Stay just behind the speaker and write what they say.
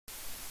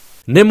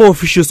NEMA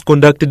officials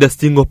conducted a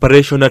sting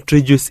operation at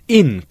Regius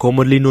Inn,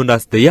 commonly known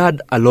as The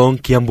Yard, along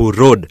Kiambu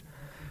Road.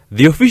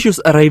 The officials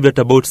arrived at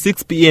about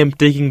 6 p.m.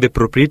 taking the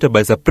proprietor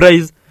by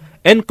surprise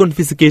and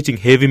confiscating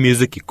heavy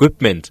music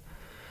equipment.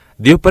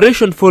 The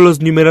operation follows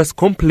numerous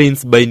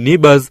complaints by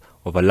neighbors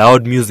of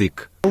loud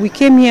music. We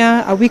came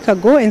here a week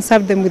ago and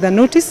served them with a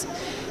notice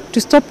to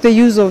stop the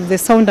use of the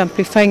sound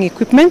amplifying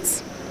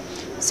equipments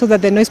so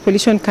that the noise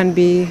pollution can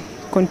be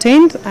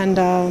contained, and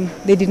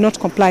they did not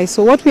comply.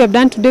 So what we have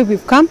done today,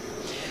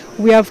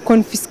 we have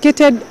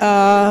confiscated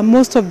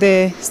most of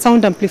the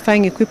sound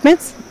amplifying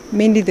equipments,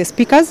 mainly the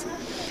speakers,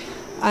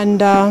 and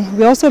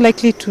we're also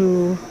likely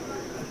to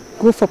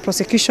go for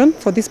prosecution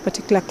for this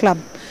particular club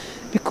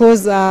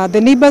because the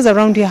neighbors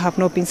around here have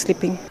not been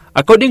sleeping.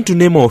 According to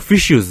NEMA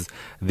officials,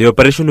 the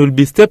operation will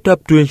be stepped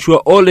up to ensure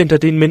all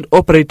entertainment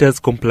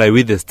operators comply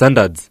with the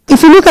standards.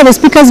 If you look at the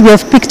speakers we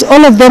have picked,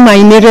 all of them are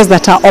in areas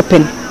that are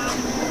open.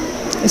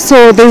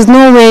 So there is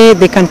no way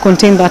they can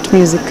contain that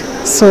music.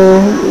 So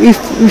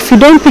if you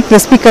don't pick the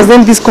speakers,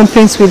 then these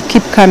complaints will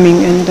keep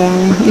coming, and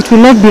it will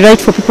not be right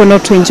for people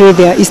not to enjoy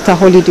their Easter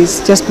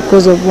holidays just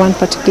because of one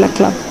particular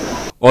club.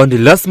 Only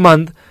last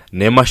month,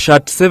 NEMA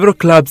shut several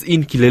clubs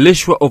in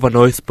Kileleshwa over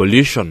noise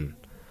pollution.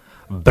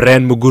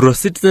 Brian Muguro,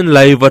 Citizen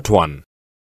Live at 1.